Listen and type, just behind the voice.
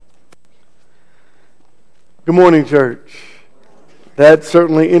Good morning, church. That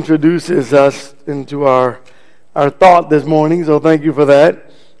certainly introduces us into our thought this morning, so thank you for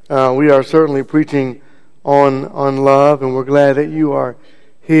that. We are certainly preaching on love, and we're glad that you are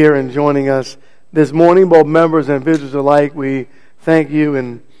here and joining us this morning, both members and visitors alike. We thank you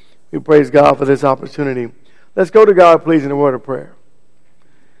and we praise God for this opportunity. Let's go to God, please, in a word of prayer.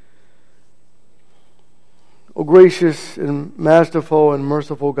 O gracious and masterful and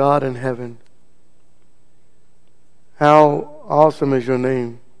merciful God in heaven, how awesome is your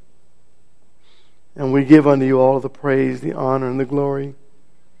name. And we give unto you all the praise, the honor, and the glory.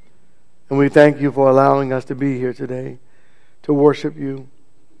 And we thank you for allowing us to be here today to worship you.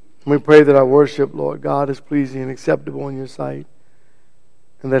 And we pray that our worship, Lord God, is pleasing and acceptable in your sight.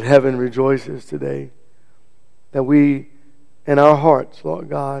 And that heaven rejoices today. That we, in our hearts, Lord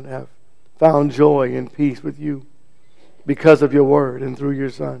God, have found joy and peace with you because of your word and through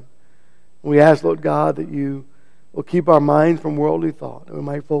your Son. We ask, Lord God, that you will keep our minds from worldly thought, and we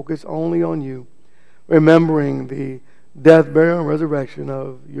might focus only on you, remembering the death, burial, and resurrection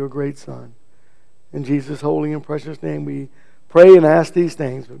of your great Son. In Jesus' holy and precious name we pray and ask these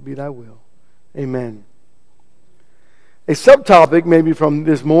things, but be thy will. Amen. A subtopic, maybe from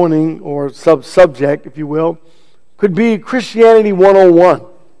this morning, or subject, if you will, could be Christianity 101.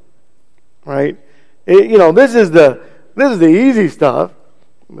 Right? This is the easy stuff.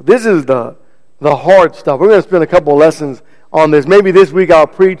 This is the hard stuff. We're going to spend a couple of lessons on this. Maybe this week I'll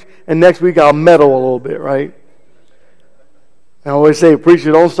preach, and next week I'll meddle a little bit, right? I always say,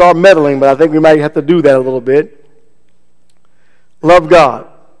 preacher, don't start meddling, but I think we might have to do that a little bit. Love God.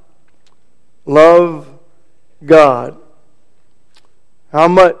 Love God. How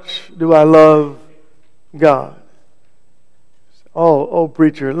much do I love God? Oh,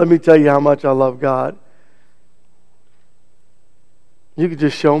 preacher, let me tell you how much I love God. You could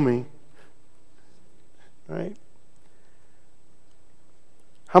just show me. Right?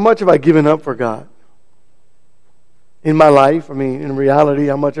 How much have I given up for God in my life? I mean, in reality,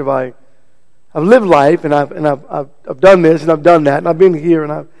 how much have I've lived life, and I've done this and I've done that, and I've been here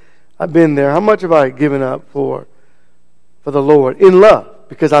and I've been there. How much have I given up for the Lord in love?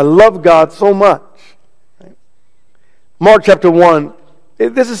 Because I love God so much. Right? Mark chapter 1.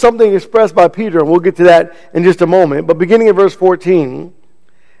 This is something expressed by Peter, and we'll get to that in just a moment. But beginning in verse 14.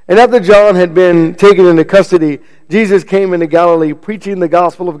 And after John had been taken into custody, Jesus came into Galilee preaching the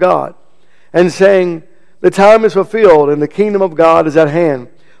gospel of God and saying, the time is fulfilled and the kingdom of God is at hand.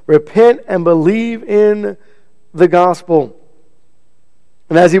 Repent and believe in the gospel.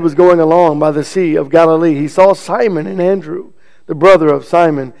 And as he was going along by the sea of Galilee, he saw Simon and Andrew, the brother of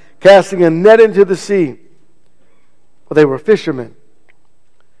Simon, casting a net into the sea, for they were fishermen.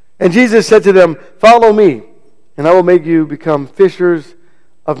 And Jesus said to them, follow me, and I will make you become fishers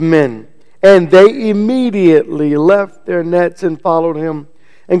of men. And they immediately left their nets and followed him.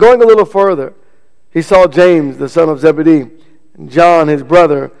 And going a little further, he saw James, the son of Zebedee, and John, his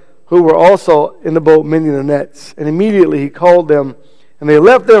brother, who were also in the boat mending their nets. And immediately he called them, and they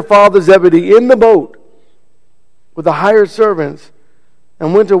left their father Zebedee in the boat with the hired servants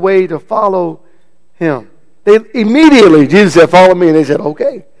and went away to follow him. Immediately, Jesus said, follow me. And they said,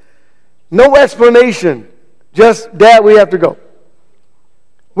 okay. No explanation. Just, Dad, we have to go.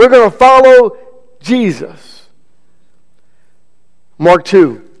 We're going to follow Jesus. Mark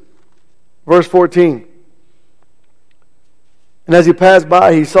 2, verse 14. And as he passed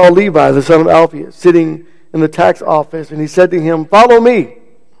by, he saw Levi, the son of Alphaeus, sitting in the tax office, and he said to him, follow me.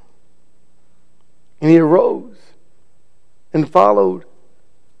 And he arose and followed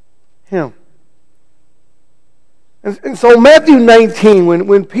him. And so Matthew 19,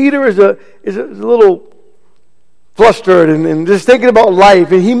 when Peter is a little flustered and just thinking about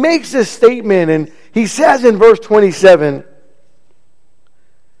life, and he makes this statement, and he says in verse 27,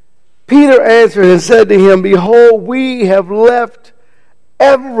 Peter answered and said to him, behold, we have left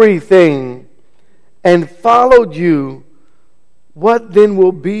everything and followed you. What then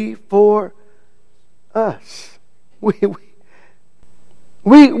will be for us? We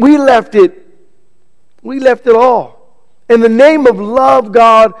left it. We left it all. In the name of love,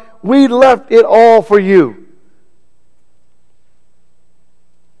 God, we left it all for you.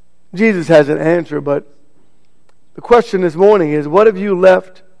 Jesus has an answer, but the question this morning is, what have you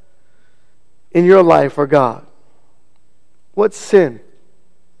left in your life for God? What sin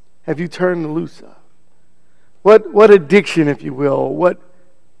have you turned loose of? What addiction, if you will? What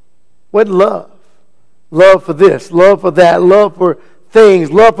love? Love for this, love for that, love for things,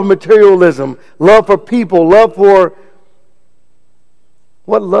 love for materialism, love for people, love for...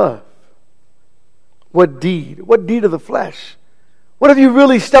 What love? What deed? What deed of the flesh What have you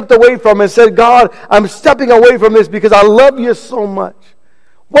really stepped away from and said, God, I'm stepping away from this because I love you so much?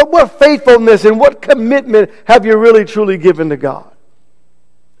 What faithfulness and what commitment have you really truly given to God?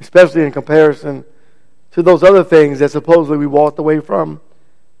 Especially in comparison to those other things that supposedly we walked away from.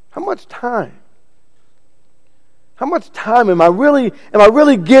 How much time? How much time am I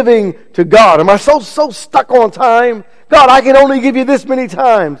really giving to God? Am I so stuck on time? God, I can only give you this many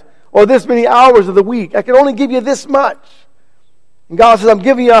times or this many hours of the week. I can only give you this much. And God says, I'm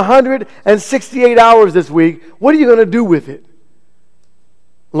giving you 168 hours this week. What are you going to do with it?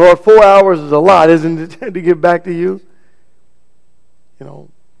 Lord, 4 hours is a lot, isn't it, to give back to you? You know,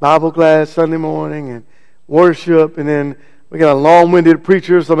 Bible class Sunday morning and worship, and then we got a long-winded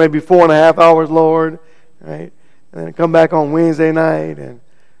preacher, so maybe 4.5 hours, Lord, right? And then come back on Wednesday night. And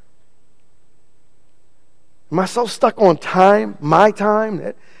am I so stuck on time, my time,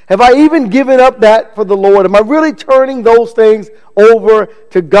 that have I even given up that for the Lord? Am I really turning those things over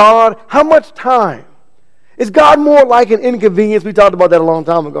to God? How much time? Is God more like an inconvenience? We talked about that a long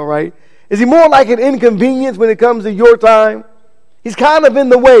time ago, right? Is he more like an inconvenience when it comes to your time? He's kind of in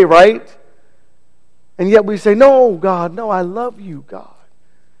the way, right? And yet we say, no, God, no, I love you, God.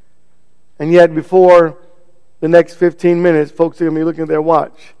 And yet before the next 15 minutes, folks are going to be looking at their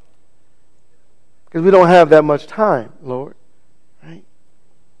watch. Because we don't have that much time, Lord. Right?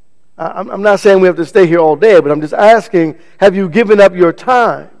 I'm not saying we have to stay here all day, but I'm just asking, have you given up your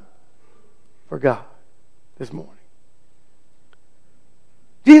time for God this morning?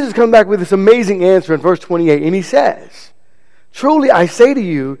 Jesus comes back with this amazing answer in verse 28, and he says, truly I say to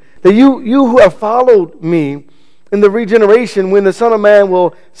you, that you who have followed me in the regeneration, when the Son of Man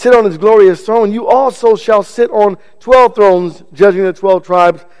will sit on his glorious throne, you also shall sit on 12 thrones, judging the 12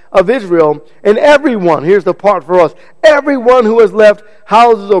 tribes of Israel. And everyone, here's the part for us, everyone who has left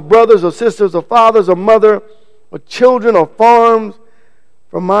houses or brothers or sisters or fathers or mother or children or farms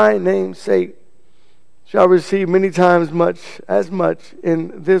for my name's sake shall receive many times as much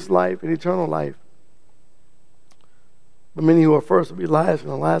in this life, in eternal life. But many who are first will be last, and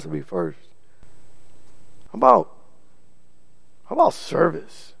the last will be first. How about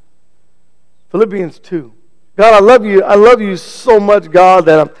service? Philippians 2. God, I love you. I love you so much, God,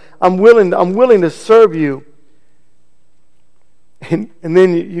 that I'm willing to serve you. And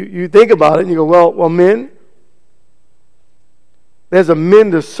then you think about it and you go, well, men, there's a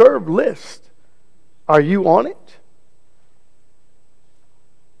men to serve list. Are you on it?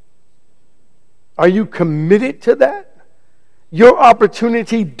 Are you committed to that? Your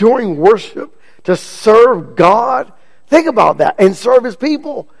opportunity during worship to serve God. Think about that and serve his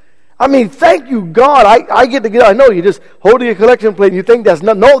people. I mean, thank you, God. I get to get, I know you just holding a collection plate and you think that's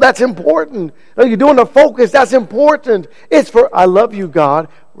not, no, that's important. No, you're doing the focus, that's important. It's for, I love you, God.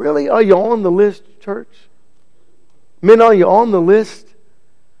 Really? Are you on the list, church? Men, are you on the list?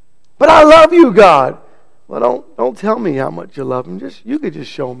 But I love you, God. Well, don't tell me how much you love him. You could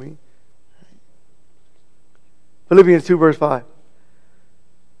just show me. Philippians 2 verse 5.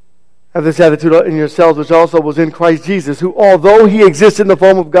 Have this attitude in yourselves, which also was in Christ Jesus, who, although he existed in the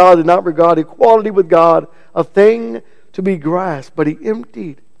form of God, did not regard equality with God a thing to be grasped, but he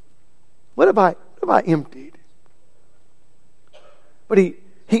emptied. What have I emptied? But he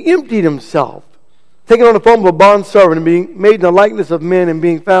emptied himself, taking on the form of a bondservant and being made in the likeness of men and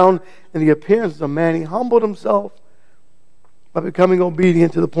being found in the appearance of man. He humbled himself by becoming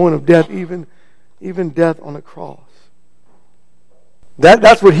obedient to the point of death, even death on a cross.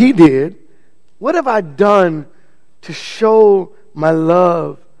 That's what he did. What have I done to show my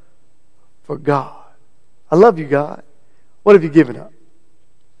love for God? I love you, God. What have you given up?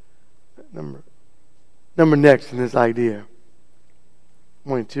 Number next in this idea.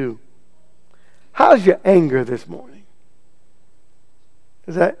 Point 2. How's your anger this morning?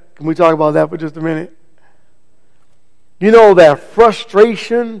 Can we talk about that for just a minute? You know, that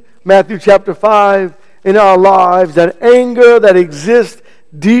frustration, Matthew chapter 5, in our lives, that anger that exists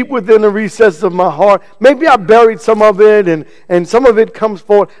deep within the recesses of my heart. Maybe I buried some of it and some of it comes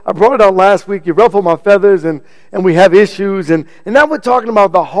forward. I brought it out last week. You ruffle my feathers and we have issues. And now we're talking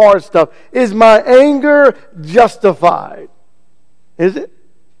about the hard stuff. Is my anger justified? Is it?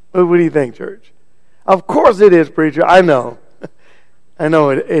 What do you think, church? Of course it is, preacher. I know. I know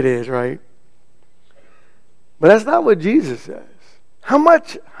it is, right? But that's not what Jesus says. How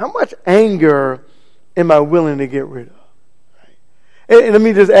much anger am I willing to get rid of? Right? And let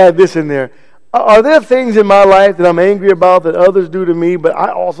me just add this in there. Are there things in my life that I'm angry about that others do to me, but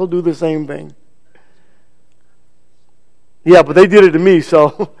I also do the same thing? Yeah, but they did it to me,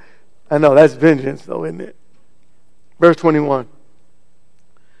 so I know that's vengeance, though, isn't it? Verse 21.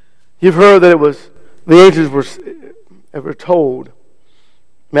 You've heard that the angels were told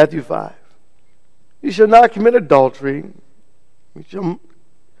Matthew 5. You shall not commit adultery. You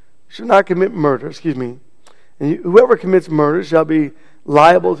shall not commit murder, And whoever commits murder shall be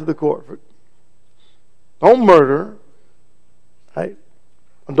liable to the court. Don't murder. Right?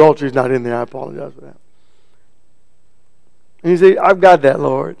 Adultery is not in there. I apologize for that. And you say, I've got that,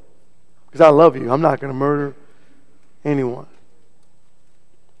 Lord, because I love you. I'm not going to murder anyone.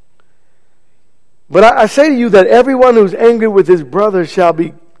 But I say to you that everyone who's angry with his brother shall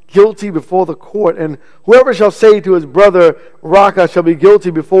be guilty before the court, and whoever shall say to his brother, Raka, shall be guilty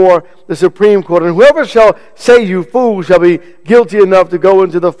before the Supreme Court, and whoever shall say, you fool, shall be guilty enough to go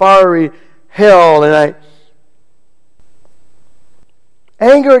into the fiery hell. And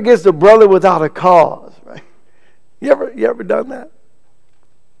anger against a brother without a cause, right? You ever done that?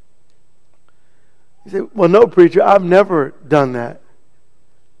 You say, well, no, preacher, I've never done that.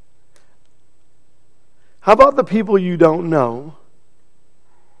 How about the people you don't know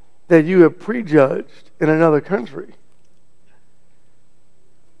that you have prejudged in another country?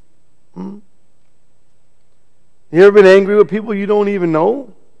 You ever been angry with people you don't even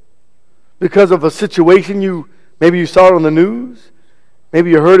know because of a situation maybe you saw it on the news, maybe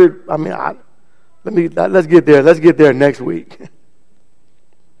you heard it? Let's get there. Let's get there next week.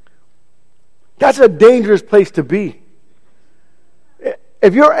 That's a dangerous place to be.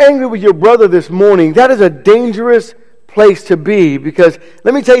 If you're angry with your brother this morning, that is a dangerous place to be, because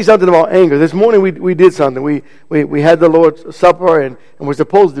let me tell you something about anger. This morning we did something. We had the Lord's Supper, and we're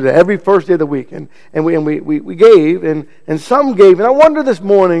supposed to do that every first day of the week. And we gave, and some gave. And I wonder this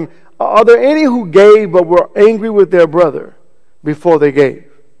morning, are there any who gave but were angry with their brother before they gave?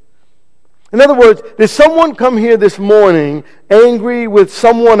 In other words, did someone come here this morning angry with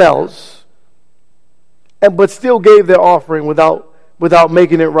someone else, but still gave their offering without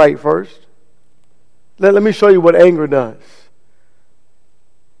making it right first? Let me show you what anger does.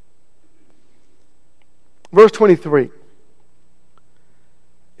 Verse 23.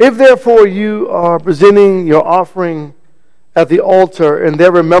 If therefore you are presenting your offering at the altar, and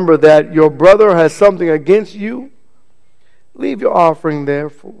there remember that your brother has something against you, leave your offering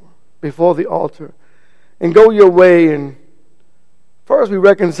therefore before the altar, and go your way, and first be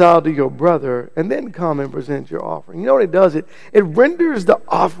reconciled to your brother, and then come and present your offering. You know what it does? It renders the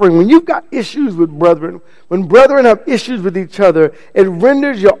offering. When you've got issues with brethren, when brethren have issues with each other, it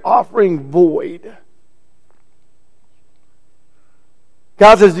renders your offering void.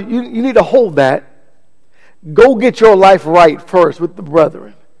 God says, you need to hold that. Go get your life right first with the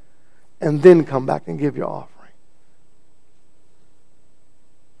brethren, and then come back and give your offering.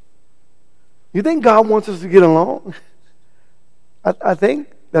 You think God wants us to get along? I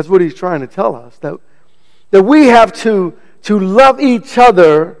think that's what he's trying to tell us, that we have to love each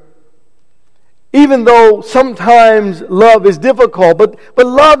other, even though sometimes love is difficult. But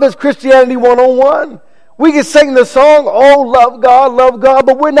love is Christianity 101. We can sing the song, oh, love God,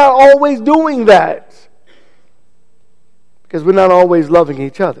 but we're not always doing that, because we're not always loving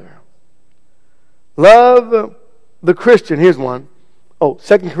each other. Love the Christian. Here's one. 2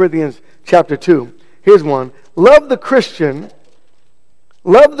 Corinthians chapter 2. Here's one. Love the Christian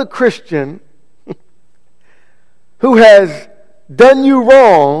who has done you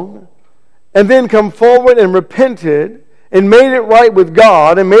wrong, and then come forward and repented and made it right with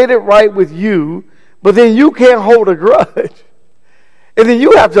God and made it right with you, but then you can't hold a grudge. And then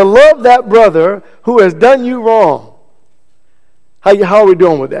you have to love that brother who has done you wrong. How are we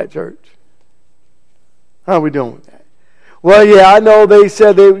doing with that, church? How are we doing with that? Well, yeah, I know they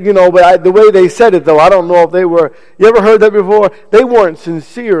said but the way they said it, though, I don't know if they were. You ever heard that before? They weren't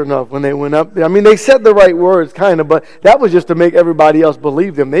sincere enough when they went up there. I mean, they said the right words, kind of, but that was just to make everybody else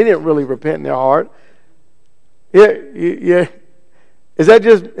believe them. They didn't really repent in their heart. Yeah. Is that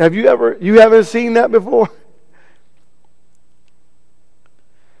just? You haven't seen that before?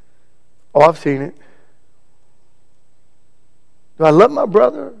 Oh, I've seen it. Do I love my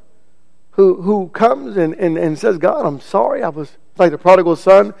brother who comes and says, God, I'm sorry, I was like the prodigal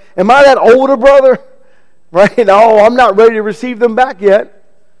son? Am I that older brother? Right? Oh, I'm not ready to receive them back yet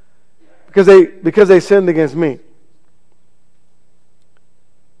because they sinned against me.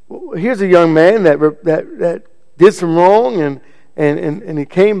 Well, here's a young man that did some wrong, and he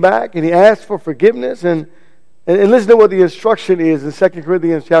came back and he asked for forgiveness, and listen to what the instruction is in 2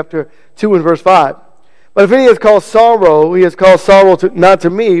 Corinthians chapter 2 and verse 5. But if any has caused sorrow, he has caused sorrow not to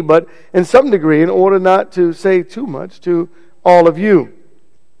me, but in some degree, in order not to say too much to all of you.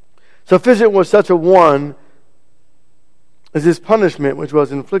 Sufficient was such a one as this punishment which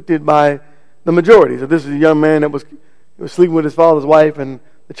was inflicted by the majority. So this is a young man that was sleeping with his father's wife, and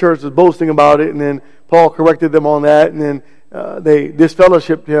the church was boasting about it, and then Paul corrected them on that, and then they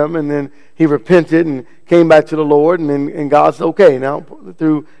disfellowshipped him, and then he repented and came back to the Lord, and God said, okay, now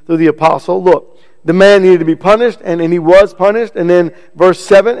through the apostle, look, the man needed to be punished, and he was punished. And then verse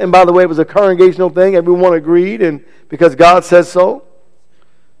 7, and by the way, it was a congregational thing. Everyone agreed, and because God says so.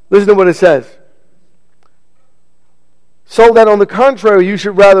 Listen to what it says. So that on the contrary, you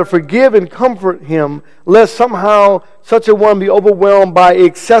should rather forgive and comfort him, lest somehow such a one be overwhelmed by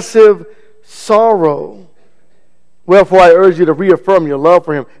excessive sorrow. Wherefore I urge you to reaffirm your love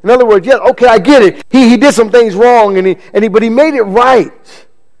for him. In other words, yes, okay, I get it. He did some things wrong, but he made it right.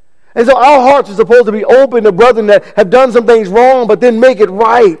 And so our hearts are supposed to be open to brethren that have done some things wrong, but then make it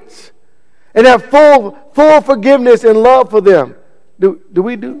right. And have full forgiveness and love for them. Do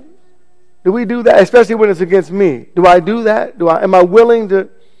we do that? Especially when it's against me. Do I do that? Am I willing to?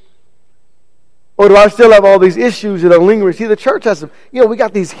 Or do I still have all these issues that are lingering? See, the church has some, we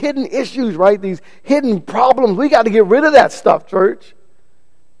got these hidden issues, right? These hidden problems. We got to get rid of that stuff, church.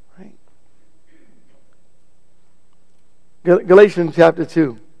 Right? Galatians chapter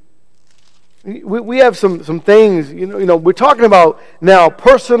 2. We have some things, we're talking about now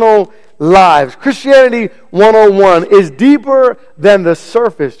personal lives. Christianity 101 is deeper than the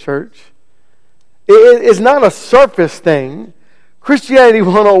surface, church. It's not a surface thing. Christianity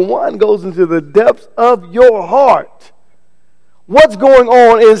 101 goes into the depths of your heart. What's going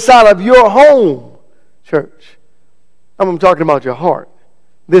on inside of your home, church? I'm talking about your heart,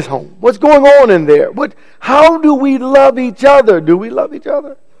 this home. What's going on in there? How do we love each other? Do we love each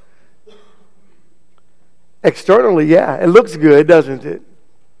other? Externally, yeah, it looks good, doesn't it?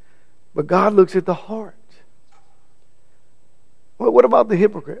 But God looks at the heart. What about the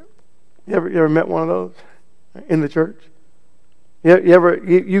hypocrite? You ever met one of those in the church?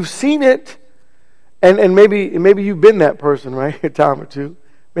 You've seen it, and maybe you've been that person, right? A time or two.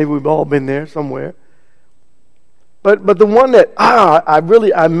 Maybe we've all been there somewhere. But the one that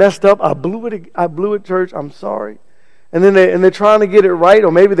I messed up. I blew it, church. I'm sorry. And then they're trying to get it right,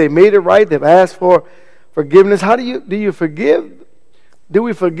 or maybe they made it right. They've asked for forgiveness. How do you forgive? Do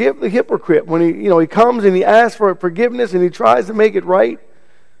we forgive the hypocrite when he comes and he asks for forgiveness and he tries to make it right?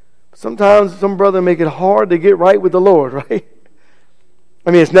 Sometimes some brother make it hard to get right with the Lord, right?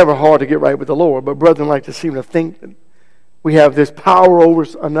 I mean, it's never hard to get right with the Lord, but brethren like to seem to think that we have this power over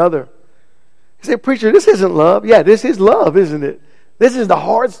another. You say, preacher, this isn't love. Yeah, this is love, isn't it? This is the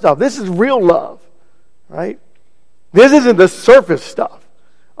hard stuff. This is real love, right? This isn't the surface stuff.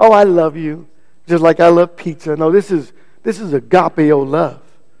 Oh, I love you, just like I love pizza. No, this is agapeo love.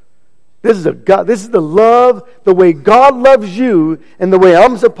 This is the love, the way God loves you, and the way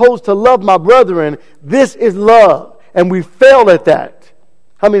I'm supposed to love my brethren. This is love, and we fail at that.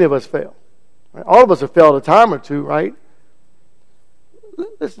 How many of us fail? Right? All of us have failed a time or two, right?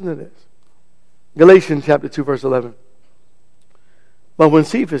 Listen to this. Galatians chapter 2, verse 11. But when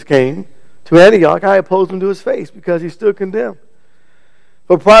Cephas came to Antioch, I opposed him to his face because he stood condemned.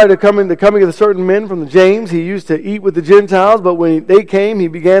 For prior to the coming of the certain men from the James, he used to eat with the Gentiles, but when they came, he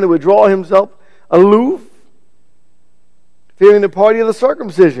began to withdraw himself aloof, fearing the party of the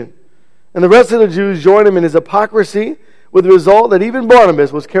circumcision. And the rest of the Jews joined him in his hypocrisy, with the result that even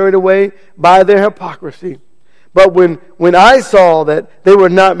Barnabas was carried away by their hypocrisy. But when I saw that they were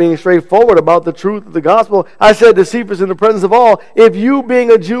not being straightforward about the truth of the gospel, I said to Cephas in the presence of all, if you being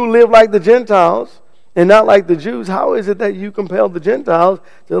a Jew live like the Gentiles and not like the Jews, how is it that you compel the Gentiles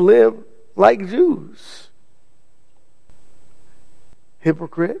to live like Jews?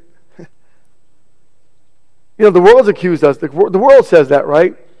 Hypocrite. The world's accused us. The world says that,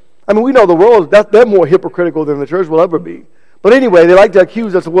 right? I mean, we know the world, they're more hypocritical than the church will ever be. But anyway, they like to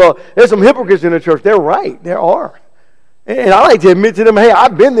accuse us, well, there's some hypocrites in the church. They're right. There are. And I like to admit to them, hey,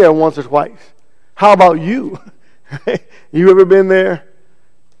 I've been there once or twice. How about you? You ever been there?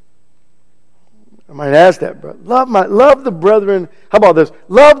 I might ask that, brother. Love the brethren. How about this?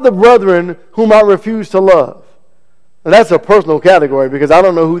 Love the brethren whom I refuse to love. Now, that's a personal category because I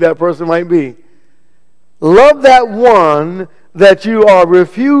don't know who that person might be. Love that one that you are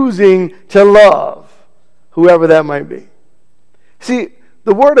refusing to love, whoever that might be. See,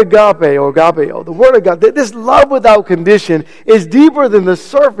 the word agape or agapeo, the word agape, this love without condition is deeper than the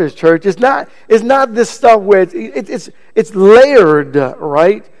surface, church. It's not this stuff where it's layered,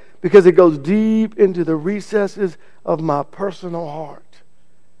 right? Because it goes deep into the recesses of my personal heart.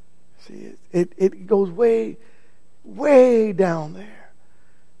 See, it goes way, way down there.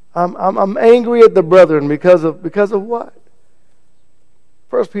 I'm angry at the brethren because of what?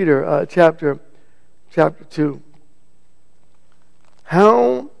 1 Peter chapter 2.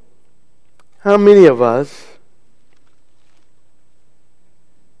 How many of us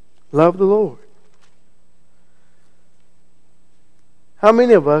love the Lord? How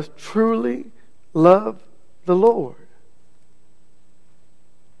many of us truly love the Lord?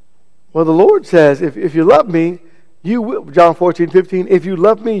 Well, the Lord says, if you love me, you will. John 14:15. If you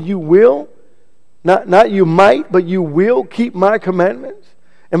love me, you will. Not you might, but you will keep my commandments.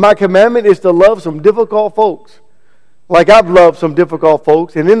 And my commandment is to love some difficult folks. Like I've loved some difficult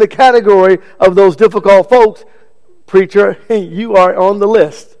folks. And in the category of those difficult folks, preacher, you are on the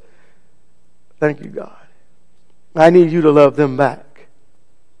list. Thank you, God. I need you to love them back.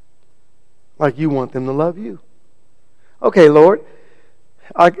 Like you want them to love you. Okay, Lord.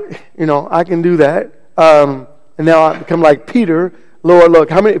 I can do that. And now I become like Peter. Lord, look,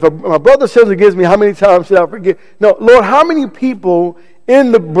 if my brother sins against me, how many times should I forgive? No, Lord, how many people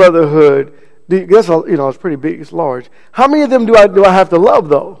in the brotherhood, it's pretty big, it's large. How many of them do I have to love,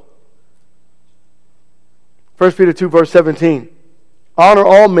 though? 1 Peter 2, verse 17. Honor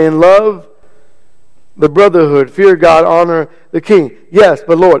all men, love the brotherhood, fear God, honor the king. Yes,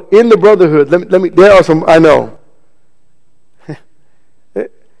 but Lord, in the brotherhood, there are some, I know.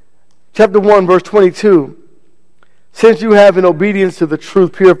 Chapter 1, verse 22. Since you have, in obedience to the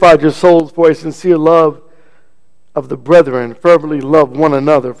truth, purified your souls for a sincere love of the brethren, fervently love one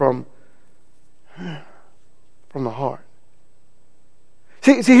another from the heart.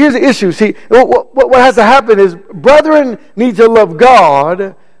 See, here's the issue. See, what has to happen is brethren need to love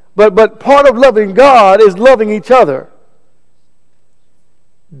God, but part of loving God is loving each other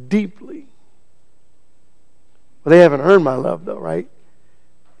deeply. Well, they haven't earned my love, though, right?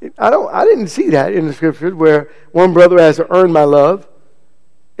 I didn't see that in the scriptures where one brother has to earn my love.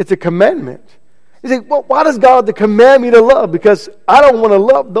 It's a commandment. You say, well, why does God command me to love? Because I don't want to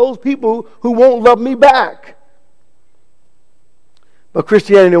love those people who won't love me back. But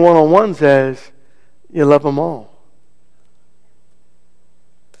Christianity 101 says you love them all.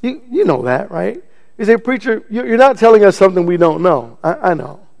 You know that, right? You say, preacher, you're not telling us something we don't know. I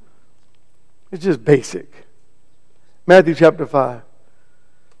know. It's just basic. Matthew chapter 5.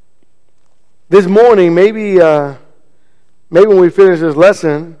 This morning, maybe when we finish this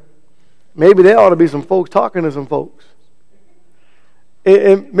lesson, maybe there ought to be some folks talking to some folks.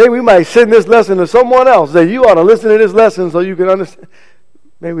 And maybe we might send this lesson to someone else. Say, you ought to listen to this lesson so you can understand.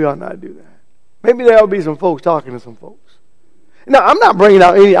 Maybe we ought not do that. Maybe there ought to be some folks talking to some folks. Now, I'm not bringing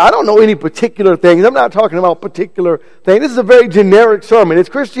out I don't know any particular things. I'm not talking about particular things. This is a very generic sermon. It's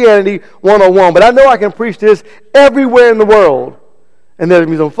Christianity 101. But I know I can preach this everywhere in the world. And there'll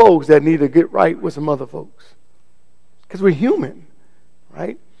be some folks that need to get right with some other folks. Because we're human,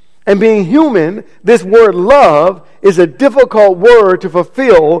 right? And being human, this word love is a difficult word to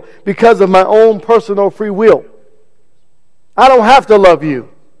fulfill because of my own personal free will. I don't have to love you,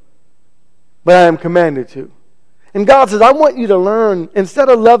 but I am commanded to. And God says, I want you to learn, instead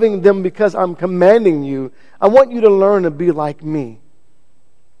of loving them because I'm commanding you, I want you to learn to be like me.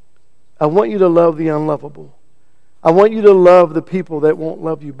 I want you to love the unlovable. I want you to love the people that won't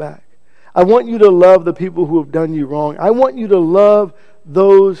love you back. I want you to love the people who have done you wrong. I want you to love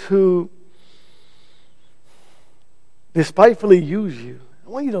those who despitefully use you. I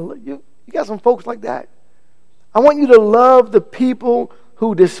want you to you got some folks like that. I want you to love the people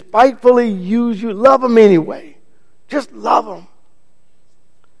who despitefully use you. Love them anyway. Just love them.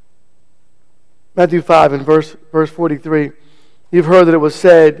 Matthew 5 and verse 43. You've heard that it was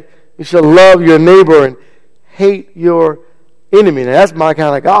said, you shall love your neighbor and hate your enemy. Now that's my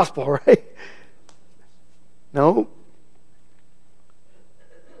kind of gospel, right? No.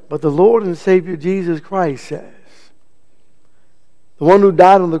 But the Lord and Savior Jesus Christ says, the one who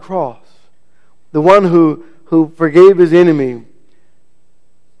died on the cross, the one who forgave his enemy,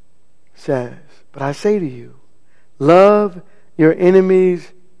 says, but I say to you, love your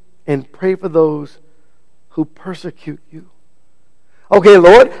enemies and pray for those who persecute you. Okay,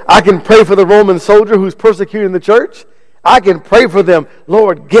 Lord, I can pray for the Roman soldier who's persecuting the church. I can pray for them.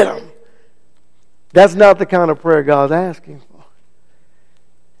 Lord, get them. That's not the kind of prayer God's asking for.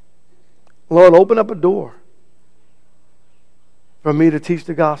 Lord, open up a door for me to teach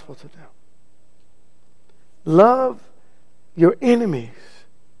the gospel to them. Love your enemies.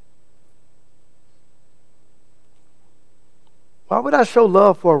 Why would I show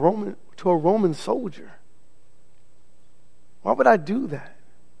love to a Roman soldier? Why would I do that?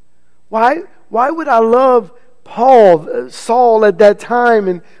 Why would I love Saul at that time,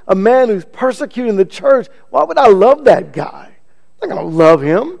 and a man who's persecuting the church? Why would I love that guy? I'm not going to love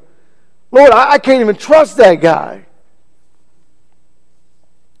him. Lord, I can't even trust that guy.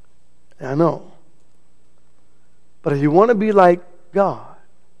 I know. But if you want to be like God,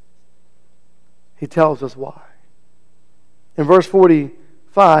 he tells us why. In verse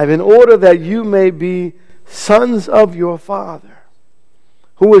 45, in order that you may be sons of your Father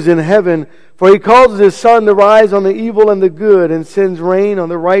who is in heaven, for he causes his sun to rise on the evil and the good, and sends rain on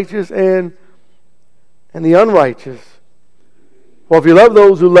the righteous and the unrighteous. For if you love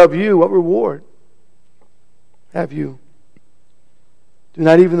those who love you, what reward have you? Do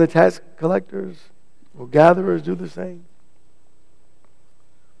not even the tax collectors or gatherers do the same?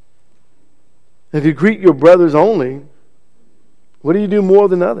 If you greet your brothers only, what do you do more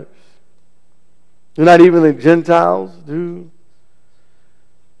than others? Do not even the Gentiles do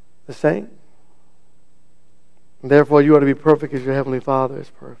the same? And therefore you are to be perfect as your heavenly Father is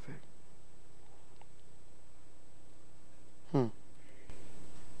perfect.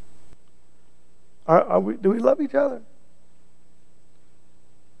 Do we love each other?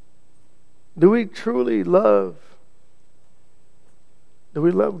 Do we truly love? Do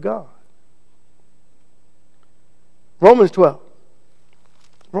we love God? Romans 12.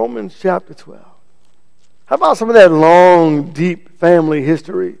 Romans chapter 12. How about some of that long, deep family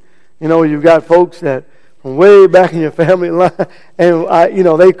history? You know, you've got folks that from way back in your family line,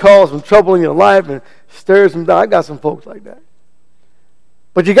 and they cause some trouble in your life and stir some. I got some folks like that.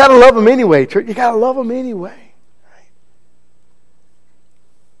 But you got to love them anyway, church. You got to love them anyway.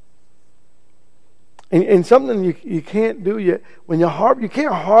 Right? And something you can't do yet when you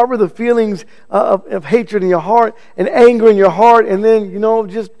can't harbor the feelings of hatred in your heart and anger in your heart, and then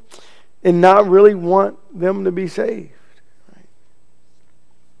just and not really want them to be saved. Right?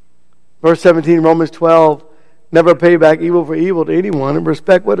 Verse 17, Romans 12: never pay back evil for evil to anyone, and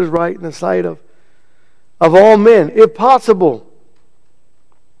respect what is right in the sight of all men, if possible.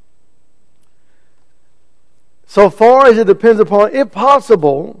 So far as it depends upon, if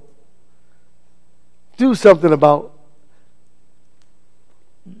possible, do something about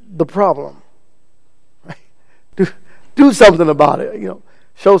the problem. Right? Do something about it.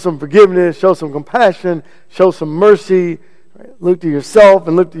 Show some forgiveness, show some compassion, show some mercy. Right? Look to yourself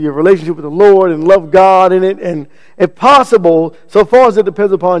and look to your relationship with the Lord and love God in it. And if possible, so far as it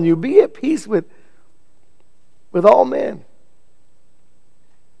depends upon you, be at peace with all men.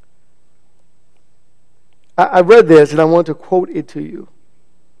 I read this and I want to quote it to you.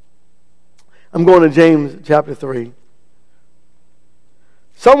 I'm going to James chapter 3.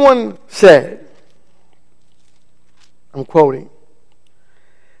 Someone said, I'm quoting,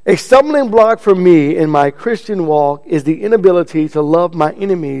 "A stumbling block for me in my Christian walk is the inability to love my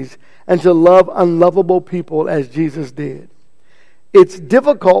enemies and to love unlovable people as Jesus did. It's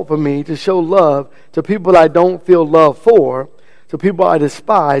difficult for me to show love to people I don't feel love for, to people I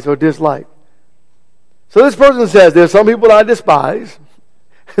despise or dislike." So this person says, there's some people I despise,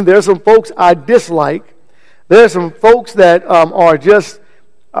 there's some folks I dislike, there's some folks that are just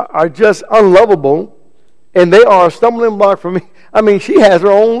unlovable, and they are a stumbling block for me. I mean, she has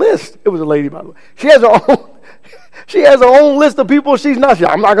her own list. It was a lady, by the way. She has her own list of people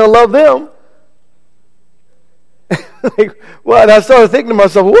I'm not going to love them. Well, and I started thinking to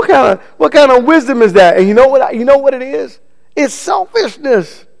myself, what kind of wisdom is that? And you know what it is? It's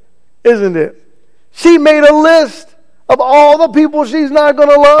selfishness, isn't it? She made a list of all the people she's not going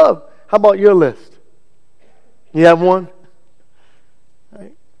to love. How about your list? You have one?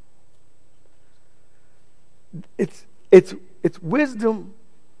 Right? It's wisdom,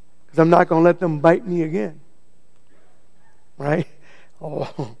 because I'm not going to let them bite me again. Right?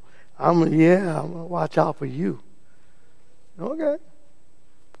 Oh, I'm going to watch out for you. Okay.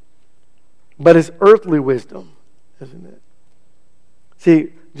 But it's earthly wisdom, isn't it?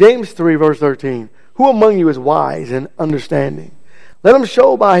 See, James 3 verse 13. Who among you is wise and understanding? Let him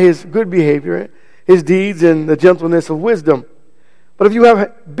show by his good behavior, his deeds, and the gentleness of wisdom. But if you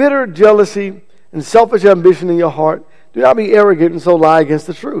have bitter jealousy and selfish ambition in your heart, do not be arrogant and so lie against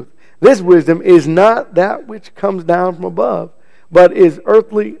the truth. This wisdom is not that which comes down from above, but is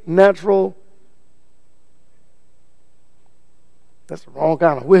earthly, natural. That's the wrong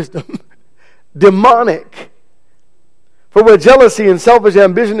kind of wisdom. Demonic. For where jealousy and selfish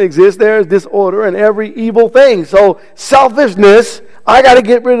ambition exist, there is disorder and every evil thing. So selfishness, I got to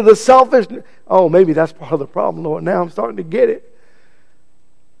get rid of the selfishness. Oh, maybe that's part of the problem, Lord. Now I'm starting to get it.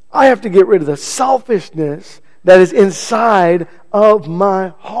 I have to get rid of the selfishness that is inside of my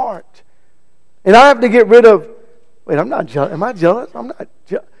heart. And I have to get rid of, I'm not jealous. Am I jealous? I'm not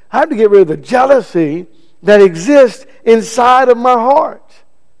jealous. I have to get rid of the jealousy that exists inside of my heart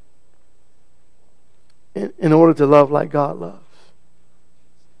in order to love like God loves.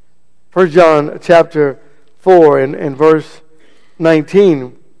 1 John chapter 4 and verse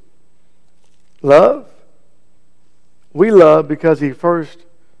 19. Love? We love because he first,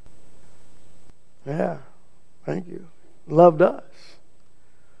 thank you, loved us.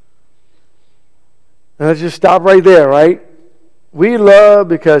 And let's just stop right there, right? We love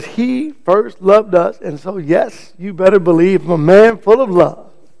because He first loved us. And so, yes, you better believe I'm a man full of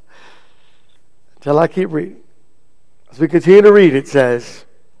love. Until I keep reading. As we continue to read, it says,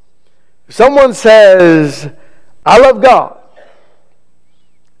 if someone says, I love God,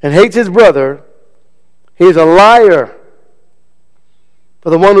 and hates his brother, he is a liar. For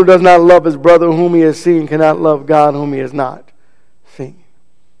the one who does not love his brother whom he has seen cannot love God whom he has not seen.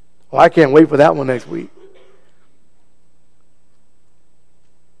 Well, I can't wait for that one next week.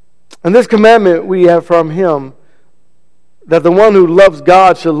 And this commandment we have from Him, that the one who loves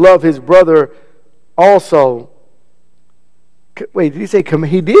God should love his brother also. Wait, did he say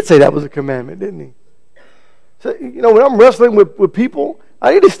he did say that was a commandment, didn't he? So, when I'm wrestling with people,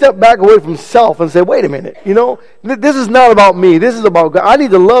 I need to step back away from self and say, wait a minute, this is not about me. This is about God. I need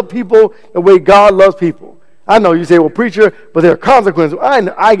to love people the way God loves people. I know you say, well, preacher, but there are consequences. I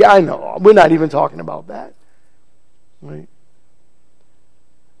know. We're not even talking about that. Right?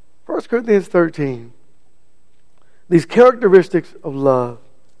 1 Corinthians 13. These characteristics of love.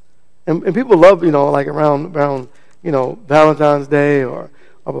 And people love, like around Valentine's Day or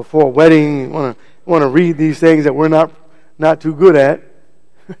before a wedding, you want to read these things that we're not too good at.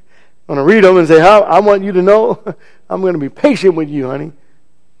 I want to read them and say, I want you to know I'm going to be patient with you, honey.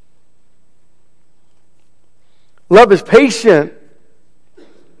 Love is patient.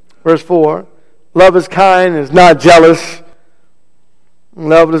 Verse 4. Love is kind and is not jealous.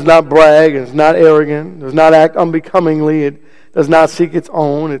 Love does not brag and is not arrogant. Does not act unbecomingly. It does not seek its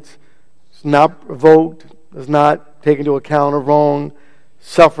own. It's not provoked. Does not take into account a wrong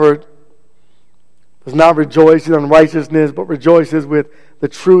suffered. Does not rejoice in unrighteousness, but rejoices with the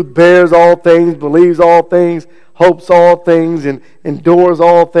truth, bears all things, believes all things, hopes all things, and endures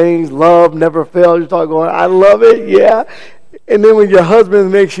all things. Love never fails. You start going, I love it, yeah. And then when your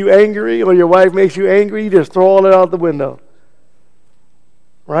husband makes you angry or your wife makes you angry, you just throw all it out the window.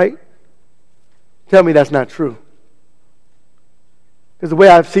 Right? Tell me that's not true. Because the way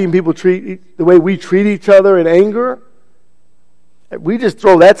I've seen people the way we treat each other in anger, we just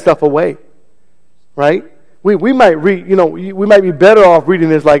throw that stuff away. Right? We might read, we might be better off reading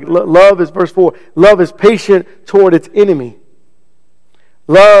this like love is, verse 4, love is patient toward its enemy.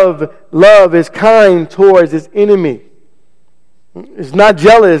 Love is kind towards its enemy. It's not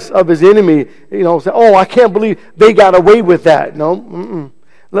jealous of his enemy. Say, oh, I can't believe they got away with that. No.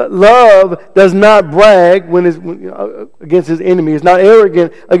 Love does not brag against his enemy. It's not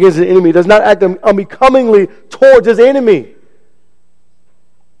arrogant against his enemy. It does not act unbecomingly towards his enemy.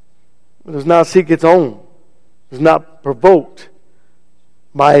 It does not seek its own. It is not provoked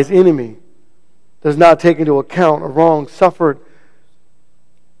by his enemy. Does not take into account a wrong suffered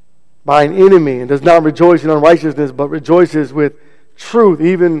by an enemy. And does not rejoice in unrighteousness, but rejoices with truth,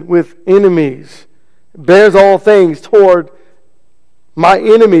 even with enemies. Bears all things toward my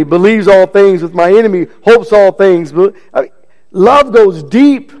enemy. Believes all things with my enemy. Hopes all things. Love goes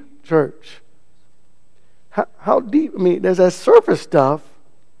deep, church. How deep? There's that surface stuff.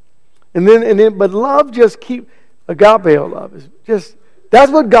 But love just agape love is just, that's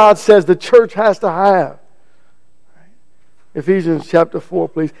what God says the church has to have. Ephesians chapter 4,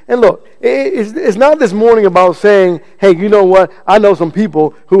 please. And look, it's not this morning about saying, hey, you know what? I know some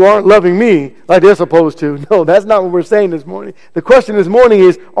people who aren't loving me like they're supposed to. No, that's not what we're saying this morning. The question this morning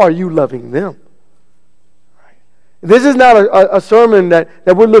is, are you loving them? This is not a sermon that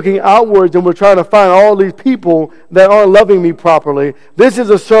we're looking outwards and we're trying to find all these people that aren't loving me properly. This is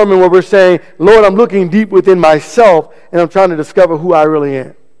a sermon where we're saying, Lord, I'm looking deep within myself and I'm trying to discover who I really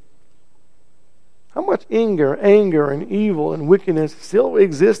am. How much anger and evil and wickedness still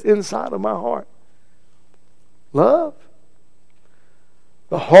exists inside of my heart? Love.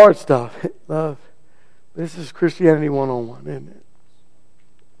 The hard stuff. Love. This is Christianity 101, isn't it?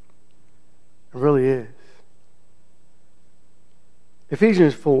 It really is.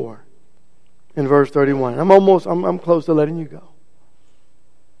 Ephesians 4 in verse 31. I'm close to letting you go.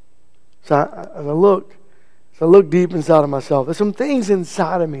 So as I look deep inside of myself, there's some things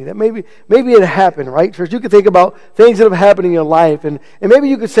inside of me that maybe it happened, right, church? You could think about things that have happened in your life, and maybe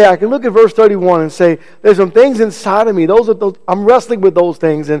you could say, I can look at verse 31 and say, there's some things inside of me. I'm wrestling with those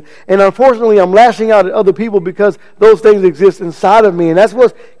things, and unfortunately I'm lashing out at other people because those things exist inside of me, and that's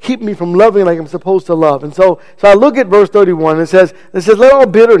what's keeping me from loving like I'm supposed to love. And so I look at verse 31, and it says, let all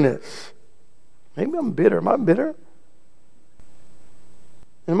bitterness. Maybe I'm bitter. Am I bitter?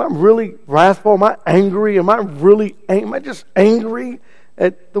 Am I really wrathful? Am I angry? Am I just angry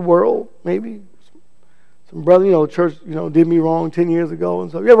at the world? Maybe some brother, church, did me wrong 10 years ago.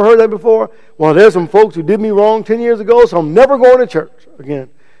 And so, you ever heard that before? Well, there's some folks who did me wrong 10 years ago, so I'm never going to church again.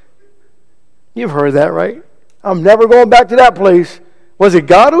 You've heard that, right? I'm never going back to that place. Was it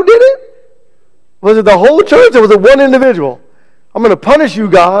God who did it? Was it the whole church or was it one individual? I'm going to punish you,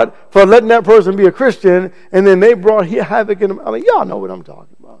 God, for letting that person be a Christian, and then they brought havoc in them. I mean, y'all know what I'm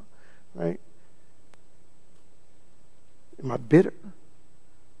talking about, right? Am I bitter?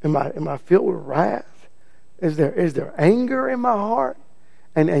 Am I filled with wrath? Is there anger in my heart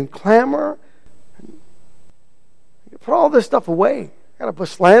and clamor? Put all this stuff away. I got to put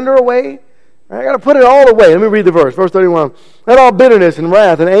slander away. I got to put it all away. Let me read the verse. Verse 31. Let all bitterness and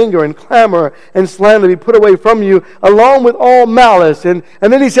wrath and anger and clamor and slander be put away from you, along with all malice. And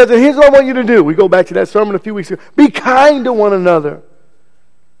then he says, and here's what I want you to do. We go back to that sermon a few weeks ago. Be kind to one another.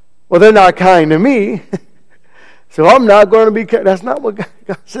 Well, they're not kind to me. So I'm not going to be kind. That's not what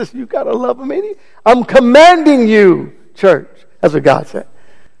God says. You got to love them. I'm commanding you, church. That's what God said.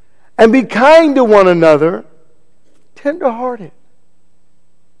 And be kind to one another, tender-hearted.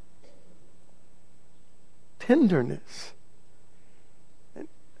 Tenderness.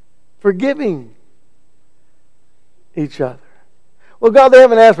 Forgiving each other. Well, God, they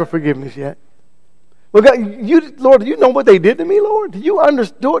haven't asked for forgiveness yet. Well, God, Lord, do you know what they did to me, Lord? Do you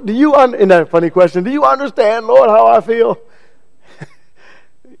understand? Isn't that a funny question? Do you understand, Lord, how I feel?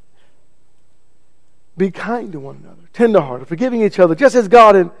 Be kind to one another, tenderhearted, forgiving each other, just as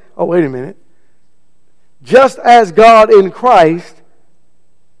God in... Oh, wait a minute. Just as God in Christ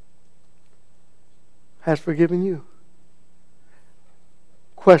has forgiven you.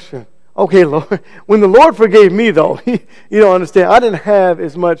 Question. Okay, Lord. When the Lord forgave me, though, you don't understand. I didn't have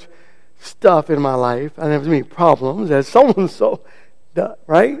as much stuff in my life. I didn't have as many problems as so-and-so does,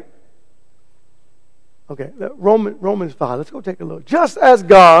 right? Okay, Romans 5. Let's go take a look. Just as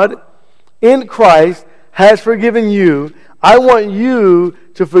God in Christ has forgiven you, I want you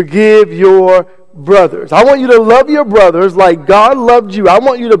to forgive your brothers. I want you to love your brothers like God loved you. I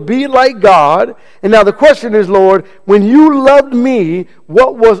want you to be like God. And now the question is, Lord, when you loved me,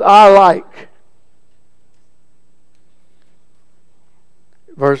 what was I like?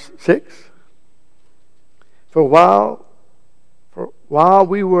 Verse 6. For while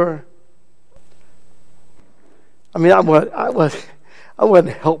we were, I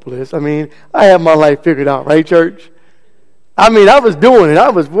wasn't helpless. I had my life figured out, right, church? I was doing it. I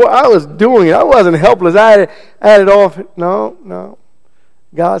was doing it. I wasn't helpless. I had it off. No.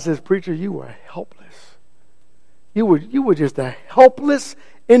 God says, preacher, you were helpless. You were just a helpless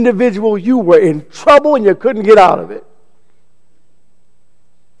individual. You were in trouble and you couldn't get out of it.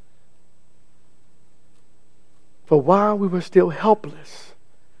 For while we were still helpless,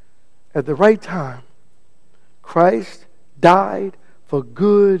 at the right time, Christ died for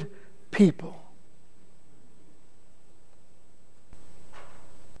good people.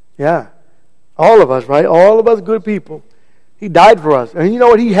 Yeah. All of us, right? All of us good people. He died for us. And you know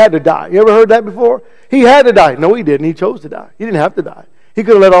what? He had to die. You ever heard that before? He had to die. No, he didn't. He chose to die. He didn't have to die. He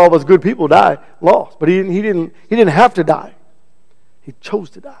could have let all of us good people die lost. But he didn't have to die. He chose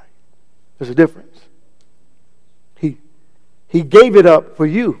to die. There's a difference. He gave it up for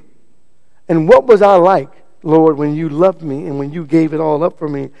you. And what was I like, Lord, when you loved me and when you gave it all up for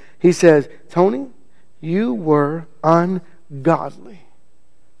me? He says, Tony, you were ungodly.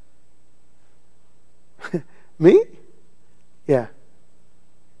 Me? Yeah.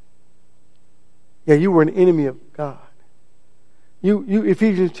 Yeah, you were an enemy of God. You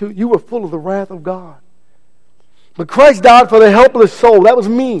Ephesians 2, you were full of the wrath of God. But Christ died for the helpless soul. That was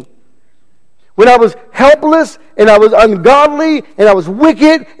me. When I was helpless and I was ungodly and I was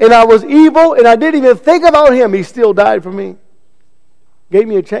wicked and I was evil and I didn't even think about him, he still died for me. Gave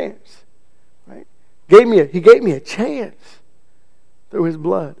me a chance. Right? He gave me a chance through his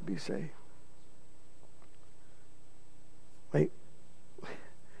blood to be saved. Wait.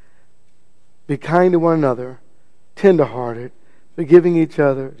 Be kind to one another, tenderhearted, forgiving each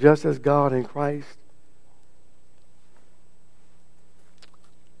other, just as God in Christ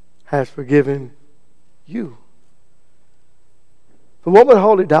has forgiven you. For what would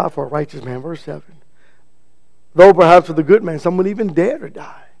wholly die for a righteous man? Verse 7. Though perhaps for the good man, someone even dare to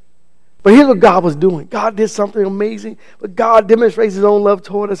die. But here's what God was doing. God did something amazing, but God demonstrates his own love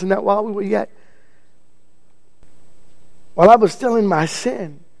toward us in that while I was still in my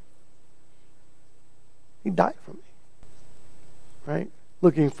sin, he died for me. Right?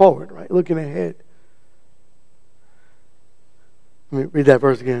 Looking forward, right? Looking ahead. Let me read that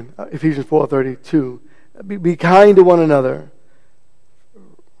verse again. Ephesians 4:32. Be kind to one another,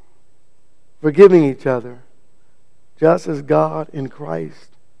 forgiving each other, just as God in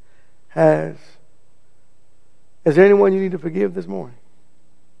Christ has. Is there anyone you need to forgive this morning?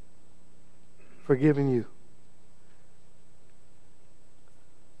 Forgiving you.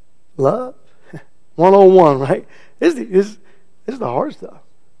 Love? 101, right? This is the hard stuff.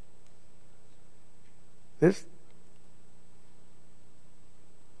 And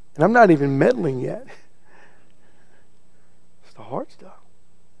I'm not even meddling yet. It's the hard stuff.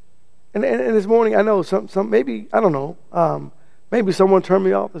 And this morning, I know some maybe, I don't know, maybe someone turned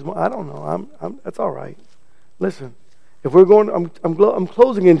me off this morning. I don't know. That's all right. Listen, if we're going, I'm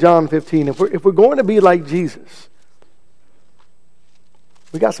closing in John 15. If we're going to be like Jesus,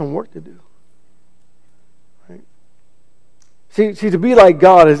 we got some work to do. Right? See, to be like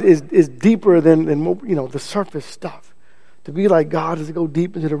God is deeper than the surface stuff. To be like God is to go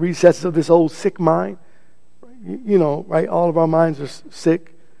deep into the recesses of this old sick mind. Right? All of our minds are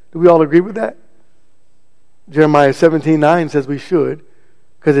sick. Do we all agree with that? Jeremiah 17:9 says we should,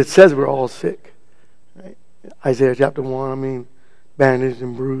 because it says we're all sick. Right? Isaiah chapter 1, bandaged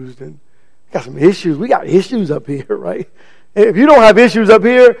and bruised, and got some issues. We got issues up here, right? If you don't have issues up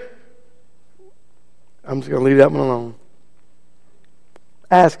here, I'm just going to leave that one alone.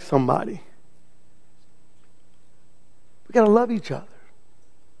 Ask somebody. We got to love each other.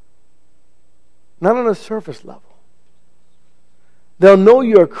 Not on a surface level. They'll know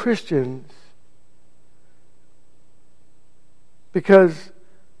you're Christians because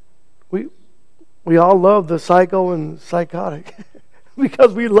we all love the psycho and psychotic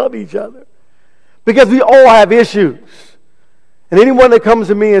because we love each other. Because we all have issues. And anyone that comes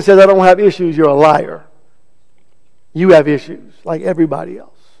to me and says, I don't have issues, you're a liar. You have issues like everybody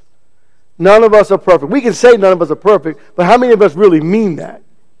else. None of us are perfect. We can say none of us are perfect, but how many of us really mean that?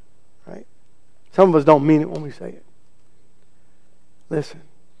 Right? Some of us don't mean it when we say it. Listen,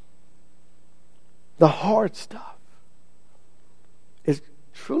 the hard stuff is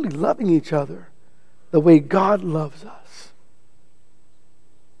truly loving each other the way God loves us.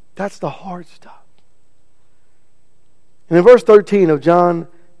 That's the hard stuff. And in verse 13 of John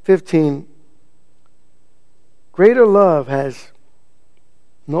 15, greater love has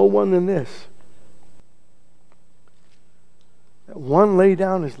no one than this, that one lay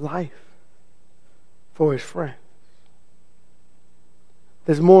down his life for his friend.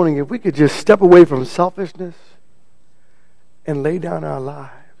 This morning, if we could just step away from selfishness and lay down our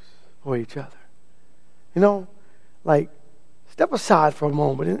lives for each other. Step aside for a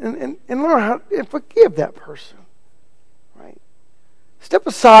moment and learn how and forgive that person. Right? Step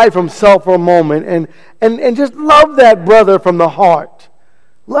aside from self for a moment and just love that brother from the heart.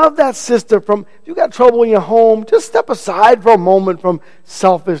 Love that sister if you got trouble in your home, just step aside for a moment from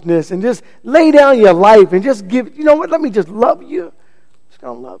selfishness and just lay down your life and just give, let me just love you. I'm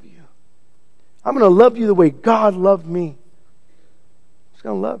going to love you. I'm going to love you the way God loved me. I'm just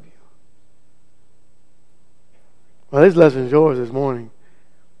going to love you. Well, this lesson is yours this morning.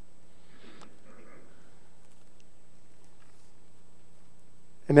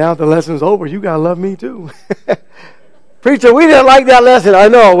 And now the lesson's over, you got to love me too. Preacher, we didn't like that lesson. I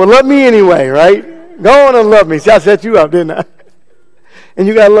know. Well, love me anyway, right? Go on and love me. See, I set you up, didn't I? And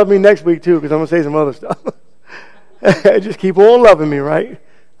you got to love me next week too, because I'm going to say some other stuff. Just keep on loving me, right?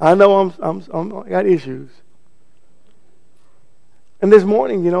 I know I got issues. And this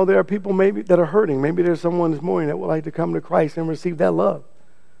morning, there are people maybe that are hurting. Maybe there's someone this morning that would like to come to Christ and receive that love.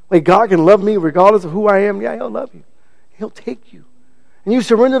 Like God can love me regardless of who I am. Yeah, He'll love you. He'll take you. And you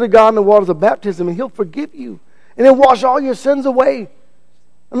surrender to God in the waters of baptism and He'll forgive you. And He'll wash all your sins away.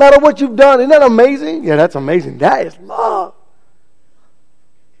 No matter what you've done. Isn't that amazing? Yeah, that's amazing. That is love.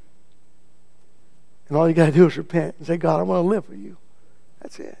 And all you got to do is repent and say, God, I want to live for you.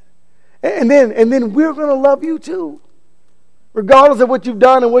 That's it. And then we're going to love you too. Regardless of what you've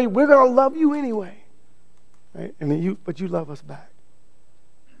done, and we're going to love you anyway. Right? But you love us back.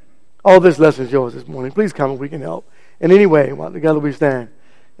 All this lesson is yours this morning. Please come and we can help. And anyway, while together we stand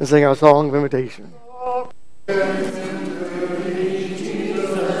and sing our song of invitation.